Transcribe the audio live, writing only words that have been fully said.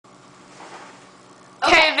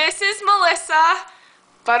Mrs. Melissa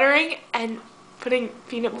buttering and putting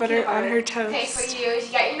peanut butter on her toast. Okay, for you is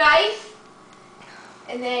you got your knife,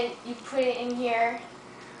 and then you put it in here,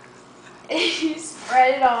 and you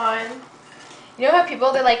spread it on. You know how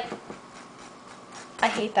people, they're like, I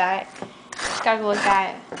hate that. It's gotta go like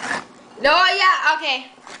that. No, yeah, okay.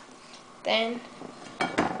 Then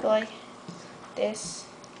go like this.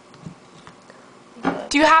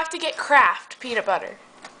 Do you have to get Kraft peanut butter?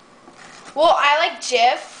 Well, I like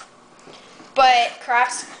Jif, but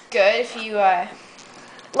Kraft's good if you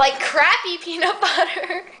like crappy peanut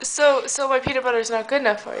butter. So my peanut butter is not good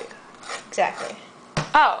enough for you. Exactly.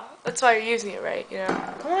 Oh, that's why you're using it, right? You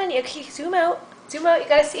know. Come on, okay, zoom out. Zoom out. You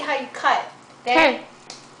gotta see how you cut. Then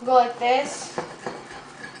go like this.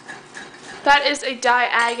 That is a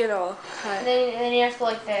diagonal cut. And then you have to go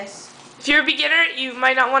like this. If you're a beginner, you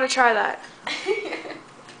might not want to try that.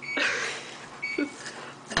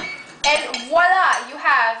 And voila, you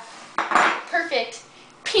have perfect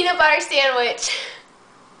peanut butter sandwich.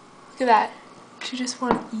 Look at that. If you just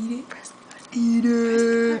want to eat it, press the button. Eat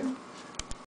it.